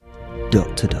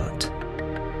Dot to Dot,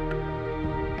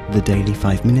 the daily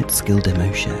 5-minute skill demo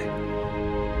show.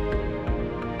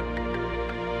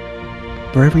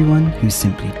 For everyone who's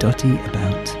simply dotty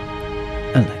about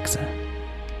Alexa.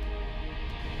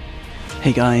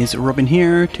 Hey guys, Robin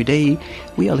here. Today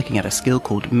we are looking at a skill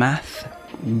called Math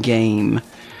Game,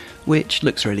 which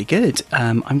looks really good.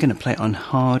 I'm going to play it on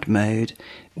hard mode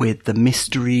with the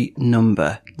mystery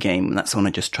number game. That's the one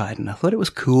I just tried and I thought it was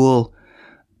cool.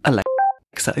 Alexa,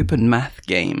 open Math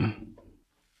Game.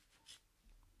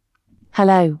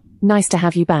 Hello, nice to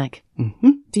have you back.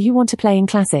 Do you want to play in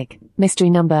classic,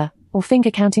 mystery number, or finger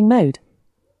counting mode?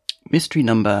 Mystery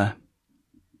number.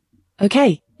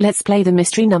 Okay, let's play the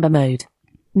mystery number mode.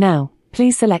 Now,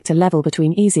 please select a level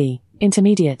between easy,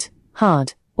 intermediate,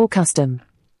 hard, or custom.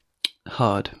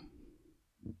 Hard.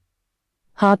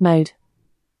 Hard mode.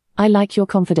 I like your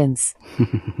confidence.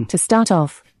 To start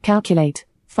off, calculate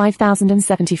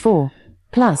 5,074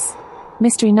 plus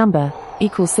mystery number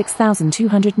equals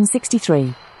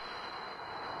 6,263.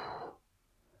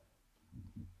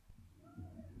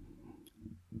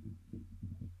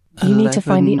 You need to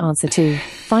find the answer to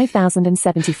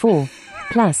 5,074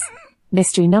 plus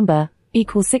mystery number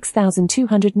equals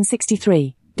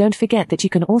 6,263. Don't forget that you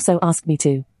can also ask me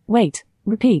to wait,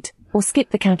 repeat, or skip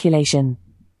the calculation.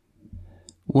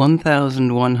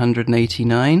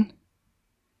 1,189.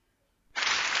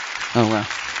 Oh wow.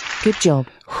 Good job.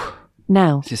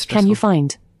 Now, can you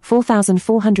find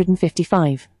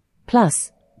 4,455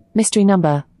 plus mystery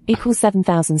number equals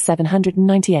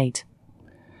 7,798?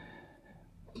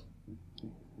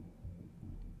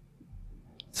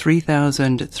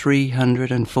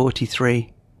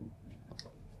 3,343.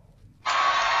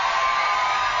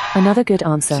 Another good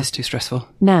answer. This is too stressful.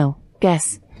 Now,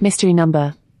 guess mystery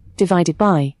number divided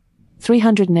by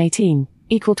 318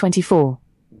 equal 24.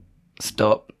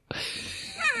 Stop.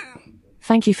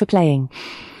 Thank you for playing.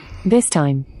 This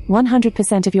time,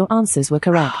 100% of your answers were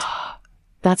correct.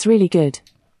 That's really good.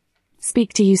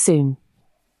 Speak to you soon.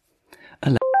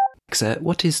 Alexa,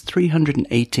 what is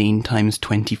 318 times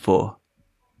 24?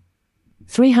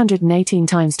 318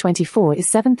 times 24 is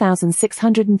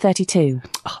 7,632.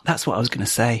 Oh, that's what I was going to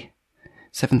say.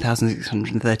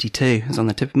 7,632 is on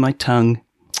the tip of my tongue.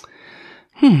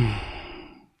 There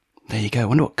you go. I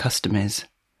wonder what custom is.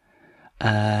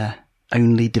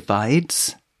 Only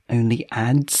divides, only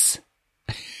adds,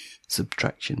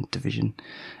 subtraction, division,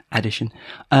 addition.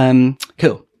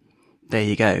 Cool. There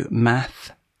you go.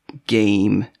 Math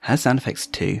Game has sound effects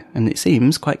too, and it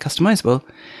seems quite customizable.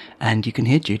 And you can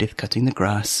hear Judith cutting the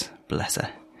grass. Bless her.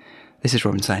 This is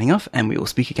Robin signing off, and we will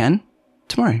speak again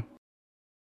tomorrow.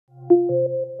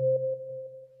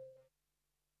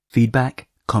 Feedback,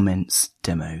 comments,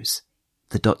 demos.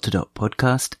 The Dot to Dot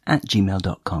podcast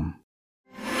 @gmail.com.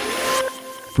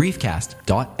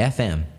 Briefcast.fm